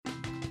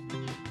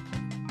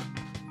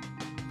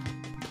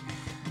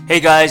Hey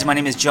guys, my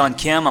name is John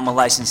Kim. I'm a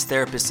licensed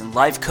therapist and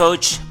life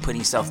coach,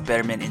 putting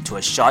self-betterment into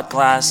a shot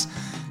glass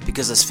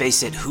because let's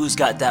face it, who's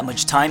got that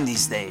much time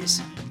these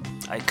days?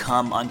 I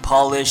come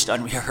unpolished,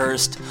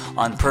 unrehearsed,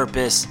 on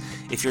purpose.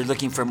 If you're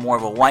looking for more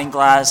of a wine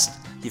glass,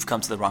 you've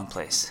come to the wrong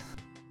place.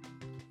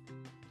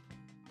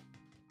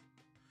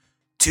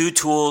 2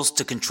 tools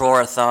to control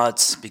our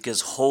thoughts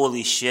because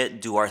holy shit,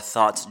 do our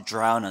thoughts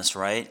drown us,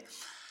 right?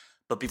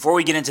 But before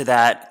we get into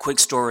that, quick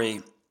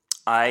story.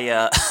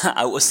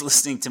 I was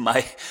listening to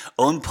my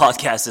own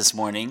podcast this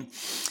morning,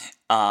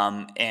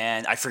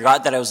 and I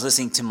forgot that I was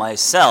listening to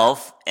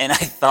myself, and I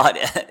thought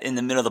in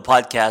the middle of the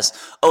podcast,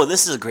 oh,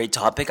 this is a great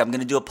topic. I'm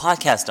going to do a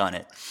podcast on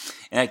it.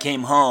 And I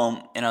came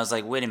home, and I was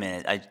like, wait a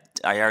minute.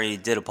 I already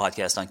did a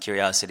podcast on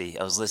curiosity.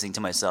 I was listening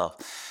to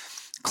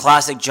myself.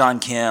 Classic John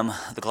Kim,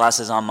 the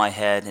glasses on my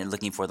head and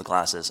looking for the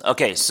glasses.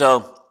 Okay,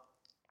 so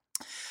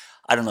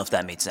I don't know if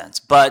that made sense,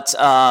 but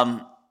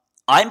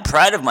I'm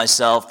proud of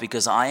myself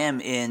because I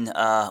am in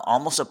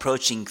almost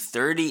approaching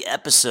 30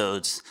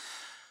 episodes.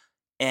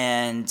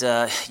 And,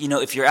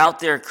 if you're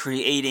out there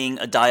creating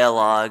a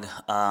dialogue,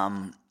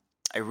 I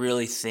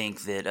really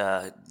think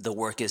that the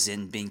work is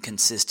in being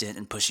consistent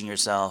and pushing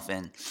yourself.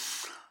 And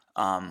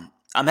I'm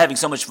having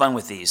so much fun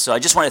with these. So I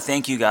just want to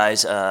thank you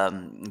guys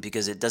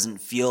because it doesn't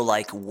feel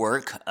like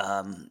work.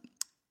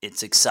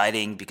 It's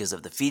exciting because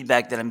of the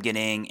feedback that I'm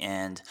getting.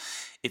 And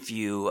if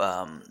you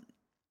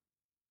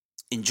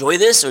enjoy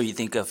this or you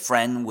think a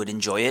friend would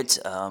enjoy it,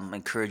 I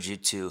encourage you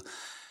to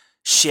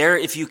share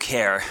if you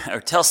care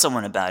or tell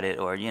someone about it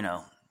or,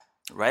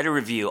 write a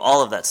review,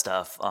 all of that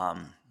stuff.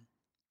 I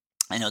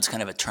know it's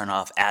kind of a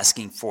turnoff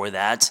asking for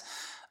that,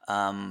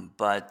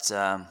 but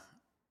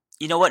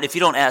you know what? If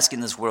you don't ask in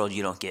this world,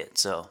 you don't get.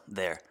 So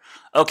there.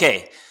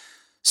 Okay,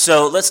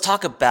 so let's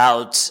talk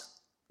about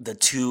the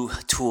 2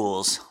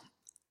 tools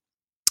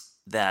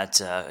that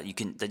you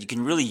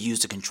can really use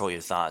to control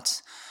your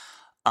thoughts.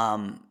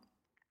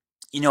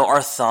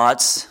 Our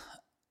thoughts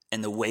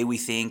and the way we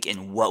think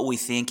and what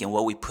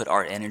we put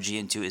our energy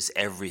into is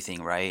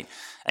everything, right?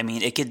 I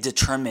mean, it could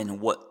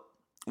determine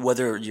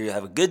whether you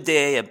have a good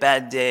day, a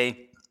bad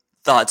day.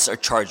 Thoughts are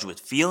charged with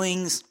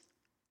feelings.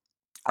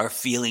 Our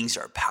feelings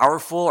are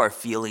powerful. Our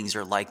feelings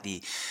are like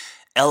the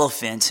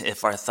elephant.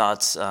 If our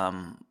thoughts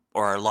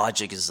or our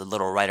logic is a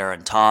little rider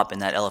on top,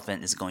 and that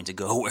elephant is going to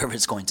go wherever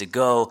it's going to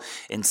go,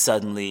 and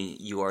suddenly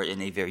you are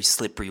in a very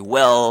slippery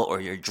well,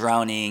 or you're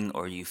drowning,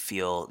 or you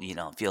feel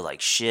like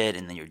shit,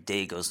 and then your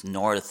day goes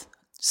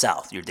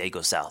south. Your day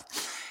goes south.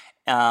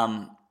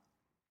 And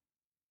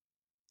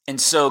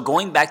so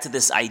going back to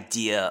this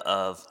idea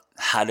of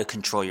how to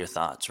control your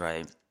thoughts,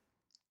 right?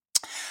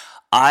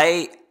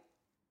 I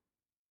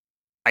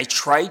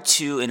try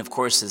to, and of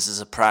course this is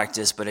a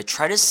practice, but I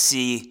try to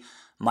see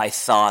my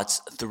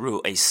thoughts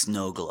through a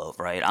snow globe,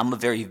 right? I'm a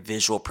very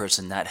visual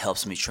person. That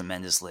helps me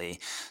tremendously.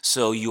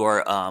 So you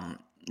are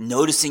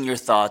noticing your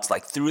thoughts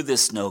like through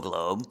this snow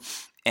globe,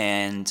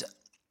 and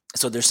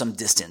so there's some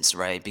distance,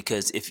 right?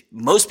 Because if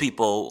most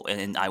people,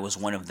 and I was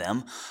one of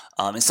them,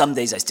 and some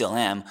days I still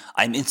am,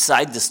 I'm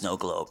inside the snow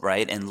globe,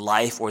 right? And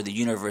life or the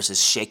universe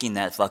is shaking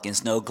that fucking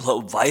snow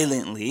globe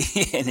violently,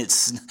 and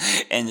it's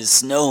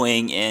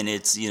snowing, and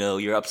it's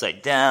you're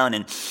upside down,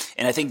 and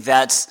I think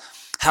that's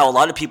how a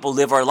lot of people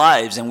live our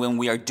lives. And when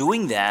we are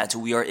doing that,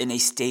 we are in a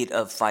state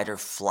of fight or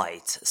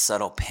flight,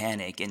 subtle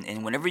panic,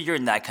 and whenever you're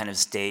in that kind of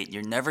state,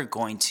 you're never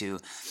going to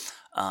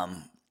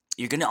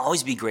you're going to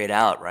always be grayed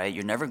out, right?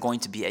 You're never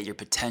going to be at your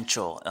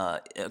potential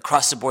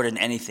across the board in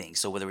anything.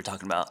 So whether we're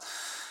talking about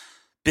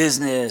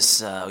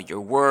business,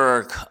 your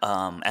work,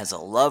 as a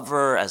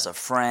lover, as a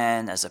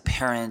friend, as a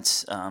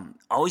parent,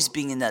 always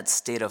being in that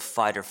state of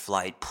fight or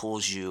flight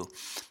pulls you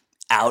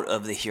out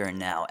of the here and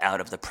now,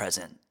 out of the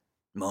present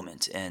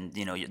moment. And,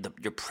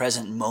 your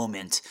present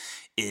moment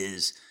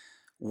is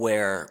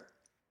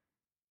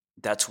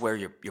that's where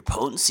your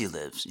potency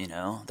lives,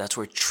 that's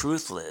where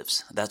truth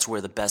lives. That's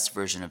where the best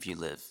version of you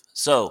lives.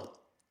 So,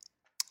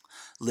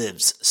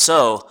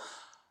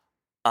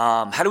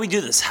 how do we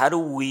do this? How do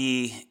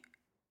we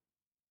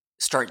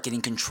start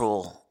getting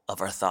control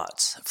of our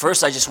thoughts?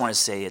 First, I just want to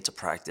say it's a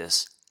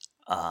practice.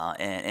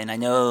 And I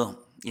know,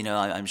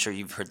 I'm sure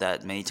you've heard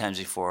that many times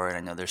before. And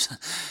I know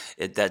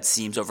that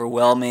seems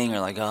overwhelming or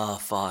like, oh,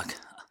 fuck.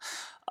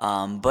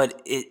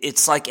 But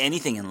it's like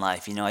anything in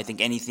life, I think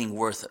anything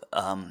worth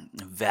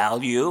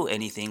value,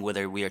 anything,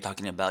 whether we are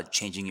talking about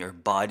changing your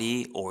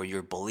body or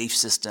your belief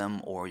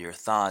system or your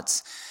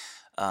thoughts,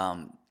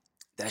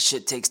 that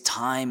shit takes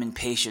time and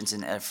patience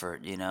and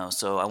effort,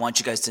 So I want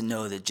you guys to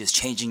know that just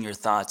changing your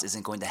thoughts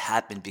isn't going to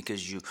happen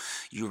because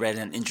you read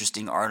an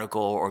interesting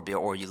article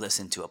or you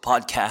listen to a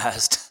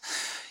podcast,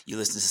 you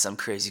listen to some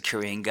crazy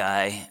Korean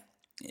guy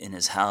in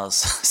his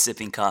house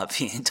sipping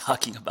coffee and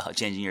talking about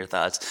changing your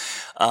thoughts.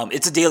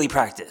 It's a daily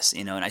practice,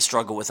 and I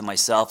struggle with it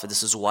myself. And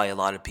this is why a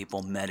lot of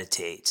people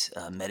meditate.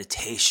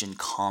 Meditation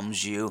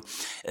calms you.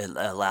 It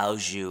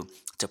allows you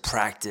to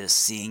practice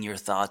seeing your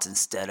thoughts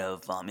instead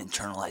of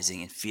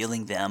internalizing and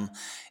feeling them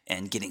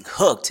and getting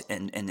hooked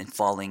and then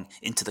falling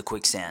into the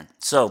quicksand.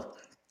 So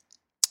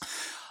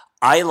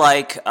I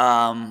like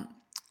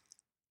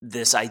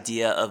this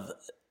idea of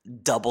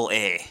double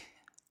A,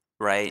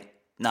 right?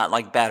 Not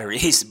like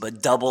batteries,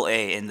 but double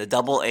A. And the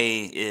double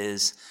A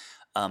is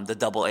the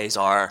double A's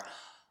are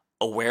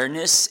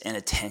awareness and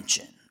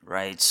attention,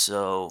 right?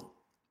 So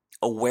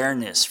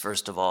awareness,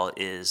 first of all,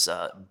 is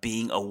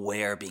being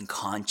aware, being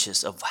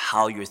conscious of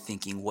how you're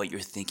thinking, what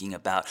you're thinking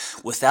about.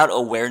 Without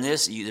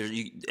awareness,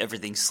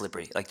 everything's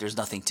slippery. Like there's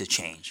nothing to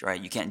change,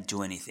 right? You can't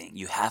do anything.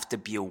 You have to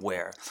be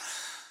aware.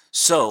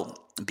 So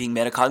being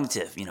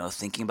metacognitive,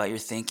 thinking about your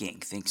thinking.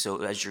 Think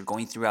so as you're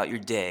going throughout your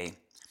day,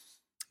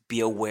 be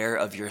aware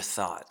of your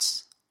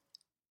thoughts.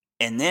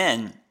 And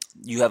then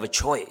you have a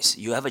choice.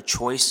 You have a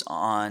choice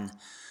on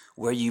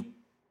where you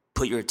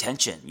put your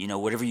attention.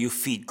 Whatever you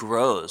feed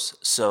grows.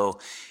 So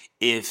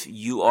if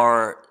you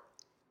are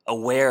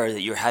aware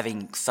that you're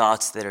having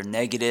thoughts that are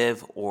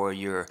negative, or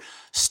you're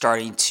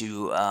starting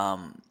to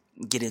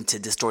get into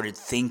distorted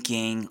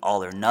thinking,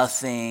 all or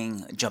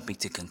nothing, jumping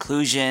to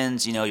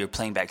conclusions, you're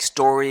playing back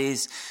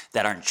stories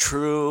that aren't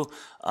true.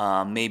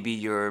 Maybe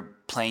you're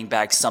playing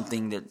back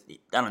something that,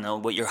 I don't know,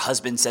 what your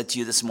husband said to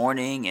you this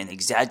morning and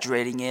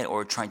exaggerating it,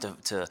 or trying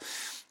to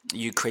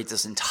you create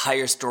this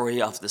entire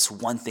story off this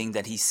one thing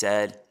that he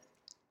said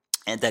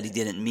and that he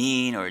didn't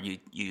mean, or you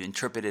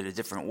interpret it a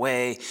different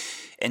way.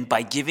 And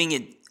by giving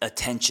it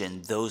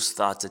attention, those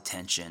thoughts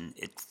attention,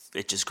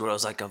 it just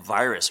grows like a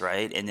virus,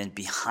 right? And then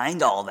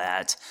behind all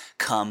that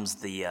comes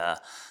the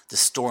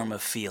storm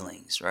of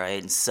feelings,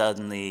 right? And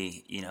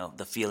suddenly,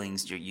 the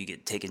feelings, you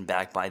get taken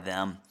back by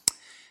them.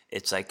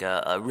 It's like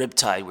a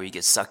riptide where you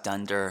get sucked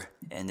under,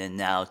 and then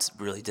now it's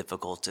really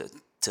difficult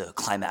to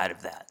climb out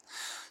of that.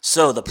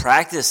 So the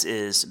practice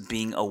is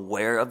being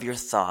aware of your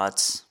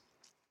thoughts,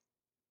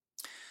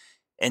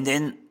 and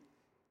then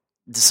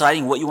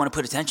deciding what you want to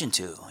put attention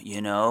to.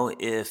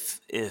 If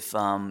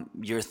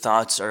your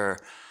thoughts are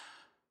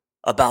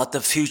about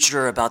the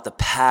future, about the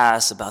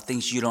past, about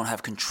things you don't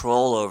have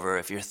control over,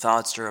 if your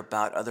thoughts are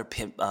about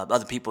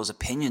other people's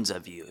opinions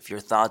of you, if your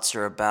thoughts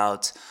are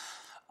about,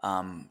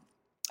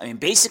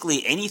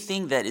 basically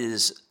anything that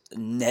is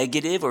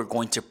negative or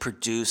going to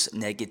produce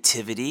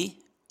negativity,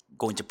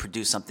 going to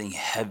produce something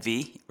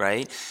heavy,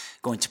 right?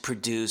 Going to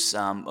produce,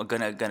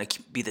 gonna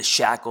be the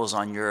shackles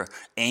on your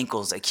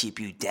ankles that keep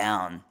you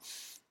down.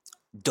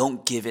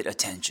 Don't give it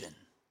attention.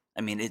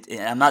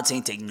 I'm not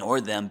saying to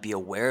ignore them, be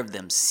aware of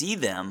them, see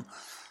them,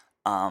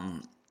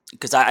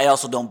 because I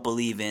also don't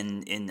believe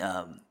in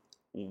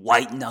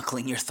white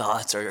knuckling your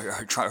thoughts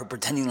or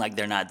pretending like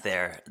they're not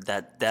there.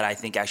 That I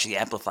think actually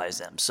amplifies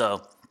them.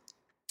 So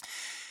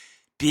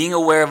being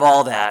aware of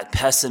all that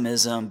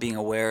pessimism, being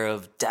aware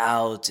of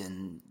doubt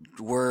and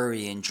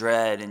worry and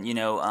dread, and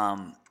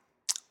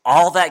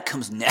all that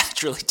comes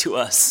naturally to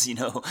us.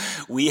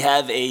 We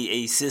have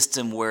a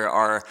system where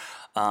our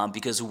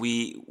because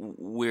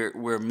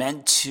we're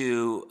meant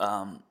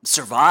to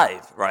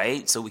survive,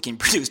 right? So we can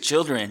produce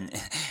children,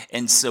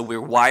 and so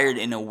we're wired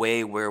in a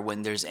way where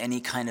when there's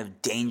any kind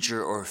of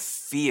danger or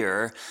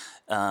fear,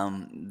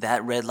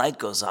 that red light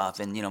goes off.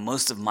 And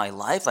most of my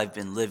life I've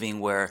been living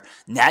where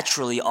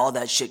naturally all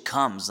that shit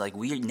comes. Like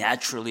we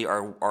naturally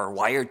are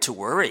wired to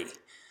worry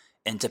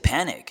and to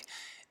panic,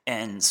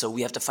 and so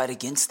we have to fight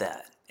against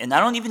that. And I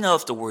don't even know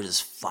if the word is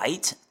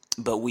fight,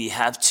 but we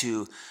have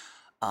to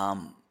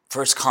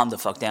first calm the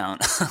fuck down.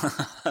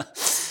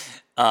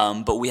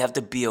 But we have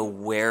to be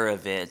aware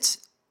of it.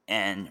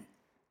 And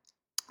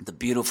the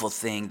beautiful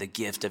thing, the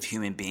gift of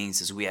human beings,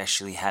 is we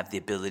actually have the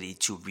ability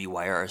to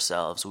rewire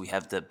ourselves. We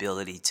have the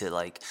ability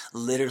to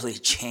literally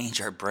change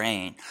our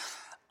brain.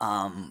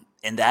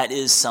 And that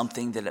is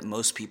something that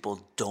most people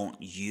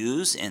don't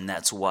use, and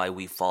that's why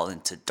we fall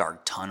into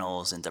dark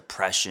tunnels and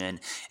depression.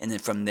 And then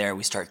from there,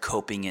 we start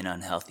coping in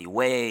unhealthy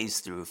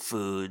ways through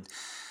food,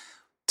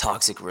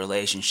 toxic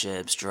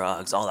relationships,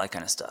 drugs, all that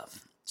kind of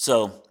stuff.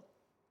 So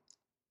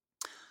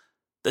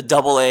the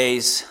double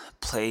A's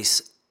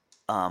place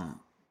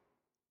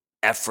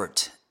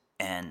effort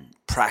and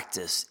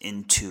practice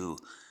into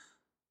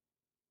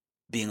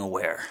being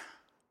aware.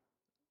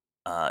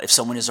 If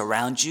someone is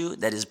around you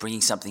that is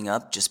bringing something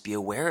up, just be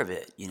aware of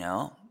it.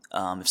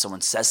 If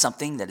someone says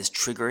something that is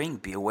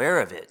triggering, be aware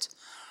of it.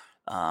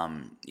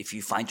 If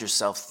you find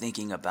yourself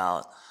thinking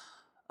about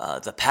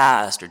the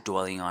past, or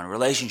dwelling on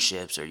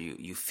relationships, or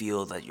you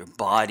feel that your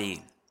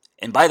body,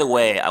 and by the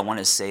way, I want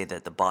to say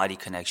that the body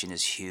connection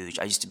is huge.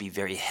 I used to be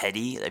very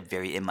heady,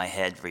 very in my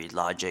head, very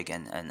logic,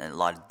 and a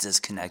lot of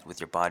disconnect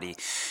with your body.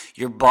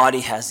 Your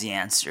body has the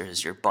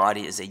answers. Your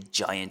body is a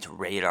giant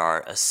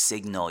radar, a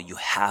signal. You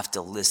have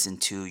to listen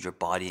to your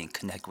body and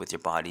connect with your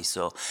body.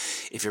 So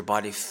if your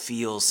body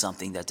feels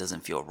something that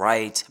doesn't feel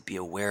right, be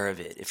aware of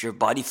it. If your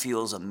body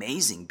feels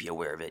amazing, be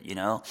aware of it,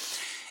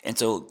 And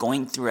so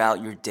going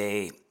throughout your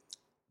day,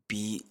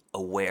 be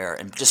aware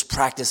and just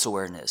practice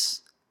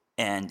awareness.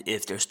 And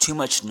if there's too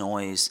much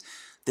noise,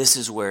 this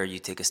is where you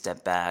take a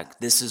step back.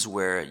 This is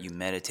where you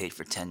meditate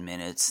for 10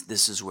 minutes.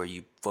 This is where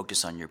you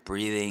focus on your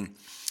breathing.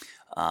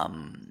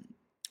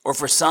 Or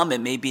for some,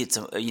 it maybe it's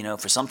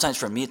for sometimes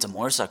for me, it's a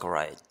motorcycle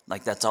ride.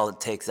 Like that's all it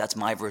takes. That's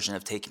my version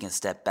of taking a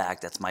step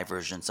back. That's my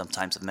version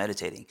sometimes of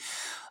meditating.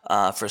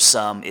 For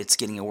some, it's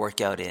getting a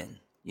workout in.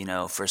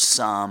 For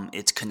some,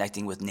 it's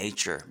connecting with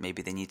nature.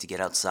 Maybe they need to get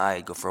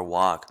outside, go for a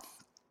walk.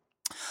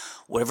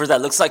 Whatever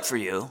that looks like for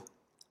you,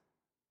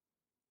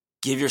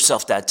 give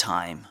yourself that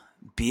time.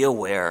 Be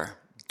aware.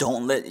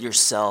 Don't let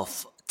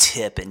yourself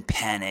tip and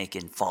panic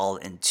and fall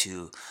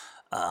into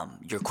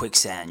your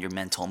quicksand, your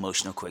mental,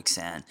 emotional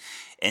quicksand.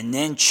 And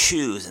then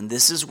choose. And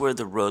this is where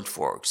the road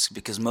forks,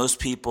 because most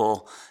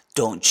people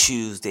don't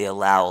choose. They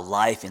allow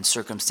life and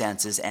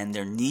circumstances and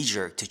their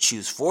knee-jerk to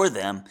choose for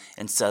them.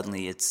 And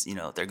suddenly it's,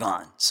 they're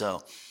gone.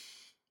 So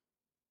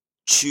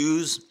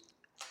choose.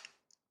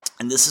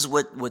 And this is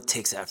what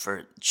takes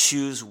effort.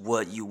 Choose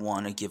what you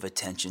want to give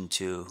attention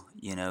to.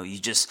 You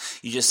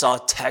just saw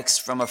a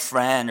text from a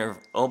friend,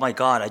 or, oh my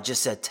God, I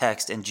just said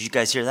text. And did you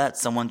guys hear that?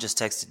 Someone just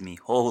texted me.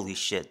 Holy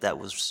shit, that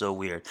was so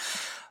weird.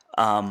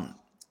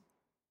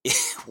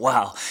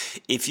 Wow.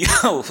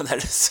 That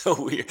is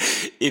so weird.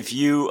 If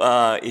you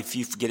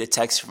get a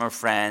text from a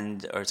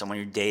friend or someone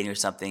you're dating or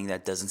something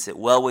that doesn't sit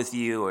well with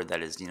you, or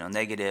that is,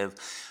 negative,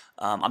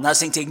 I'm not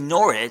saying to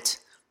ignore it,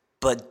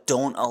 but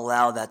don't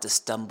allow that to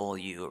stumble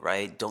you,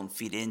 right? Don't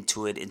feed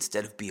into it.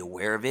 Instead of be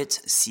aware of it,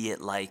 see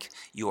it like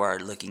you are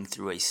looking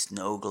through a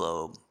snow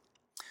globe.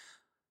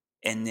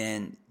 And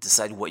then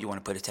decide what you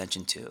want to put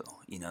attention to.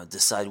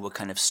 Decide what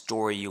kind of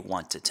story you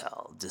want to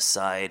tell.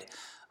 Decide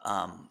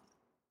to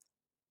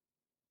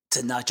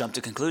not jump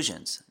to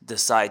conclusions.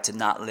 Decide to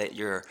not let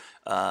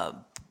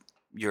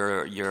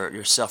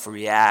yourself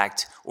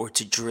react or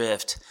to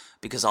drift,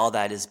 because all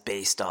that is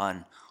based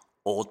on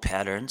old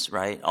patterns,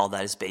 right? All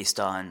that is based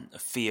on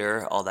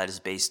fear. All that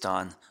is based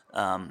on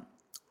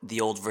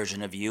the old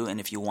version of you. And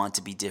if you want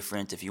to be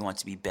different, if you want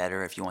to be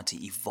better, if you want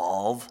to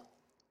evolve,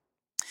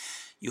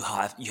 you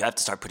have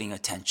to start putting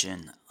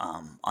attention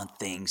on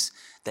things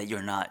that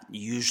you're not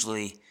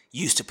usually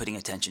used to putting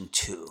attention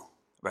to,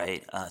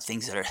 right?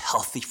 Things that are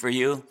healthy for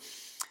you,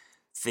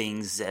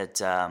 things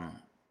that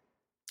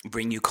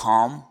bring you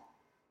calm,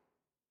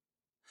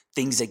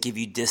 things that give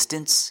you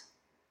distance,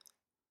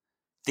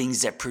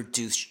 things that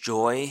produce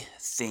joy,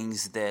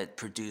 things that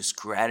produce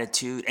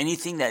gratitude,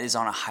 anything that is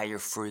on a higher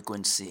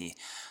frequency,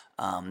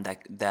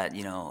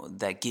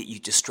 that get you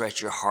to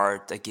stretch your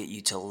heart, that get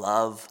you to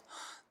love,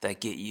 that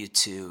get you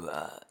to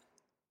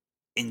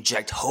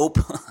inject hope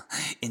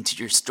into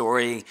your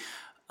story,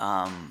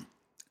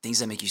 things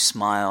that make you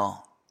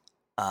smile,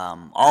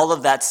 all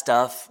of that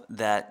stuff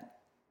that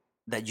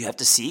you have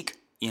to seek,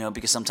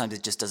 because sometimes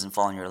it just doesn't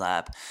fall in your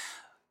lap.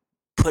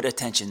 Put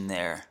attention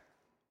there.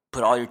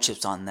 Put all your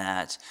chips on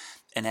that.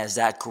 And as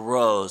that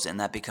grows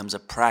and that becomes a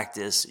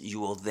practice, you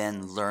will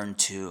then learn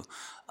to,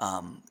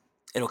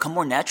 it'll come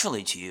more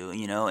naturally to you,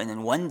 and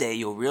then one day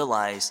you'll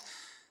realize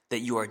that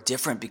you are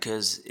different,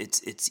 because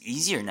it's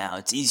easier now.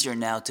 It's easier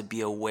now to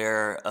be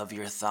aware of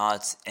your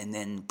thoughts and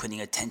then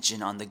putting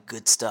attention on the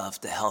good stuff,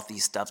 the healthy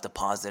stuff, the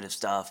positive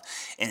stuff.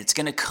 And it's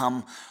going to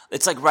come,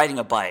 it's like riding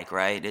a bike,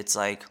 right? It's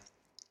like,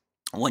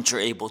 once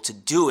you're able to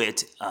do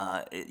it,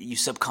 you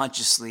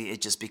subconsciously, it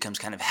just becomes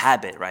kind of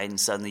habit, right? And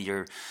suddenly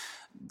you're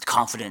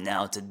confident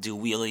now to do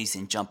wheelies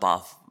and jump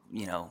off,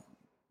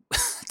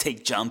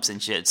 take jumps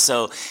and shit.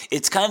 So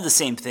it's kind of the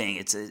same thing.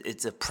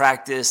 It's a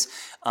practice,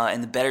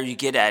 and the better you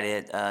get at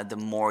it, the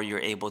more you're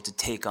able to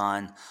take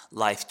on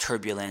life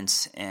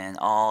turbulence and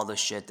all the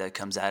shit that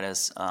comes at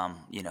us, on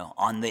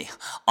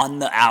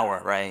the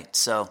hour, right?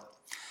 So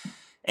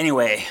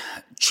anyway,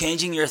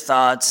 changing your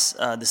thoughts.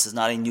 This is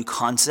not a new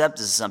concept.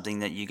 This is something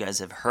that you guys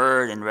have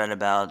heard and read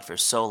about for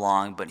so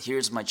long. But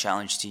here's my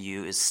challenge to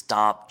you: is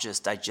stop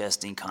just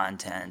digesting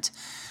content,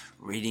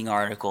 reading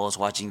articles,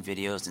 watching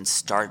videos, and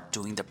start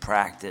doing the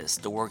practice.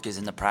 The work is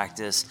in the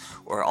practice,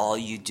 or all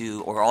you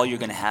do, or all you're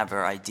going to have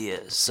are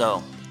ideas.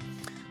 So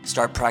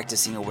start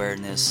practicing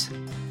awareness.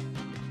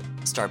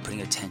 Start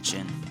putting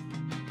attention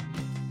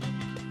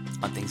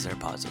on things that are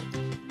positive.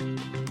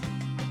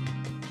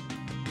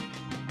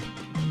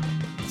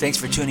 Thanks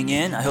for tuning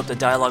in. I hope the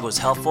dialogue was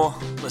helpful.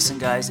 Listen,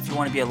 guys, if you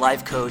want to be a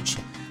life coach,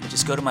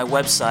 just go to my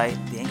website,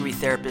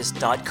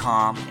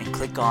 theangrytherapist.com, and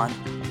click on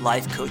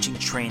Life Coaching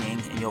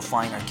Training, and you'll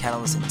find our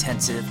Catalyst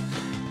Intensive.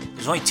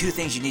 There's only 2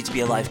 things you need to be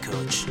a life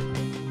coach: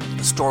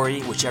 a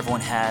story, which everyone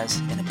has,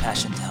 and a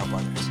passion to help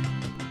others.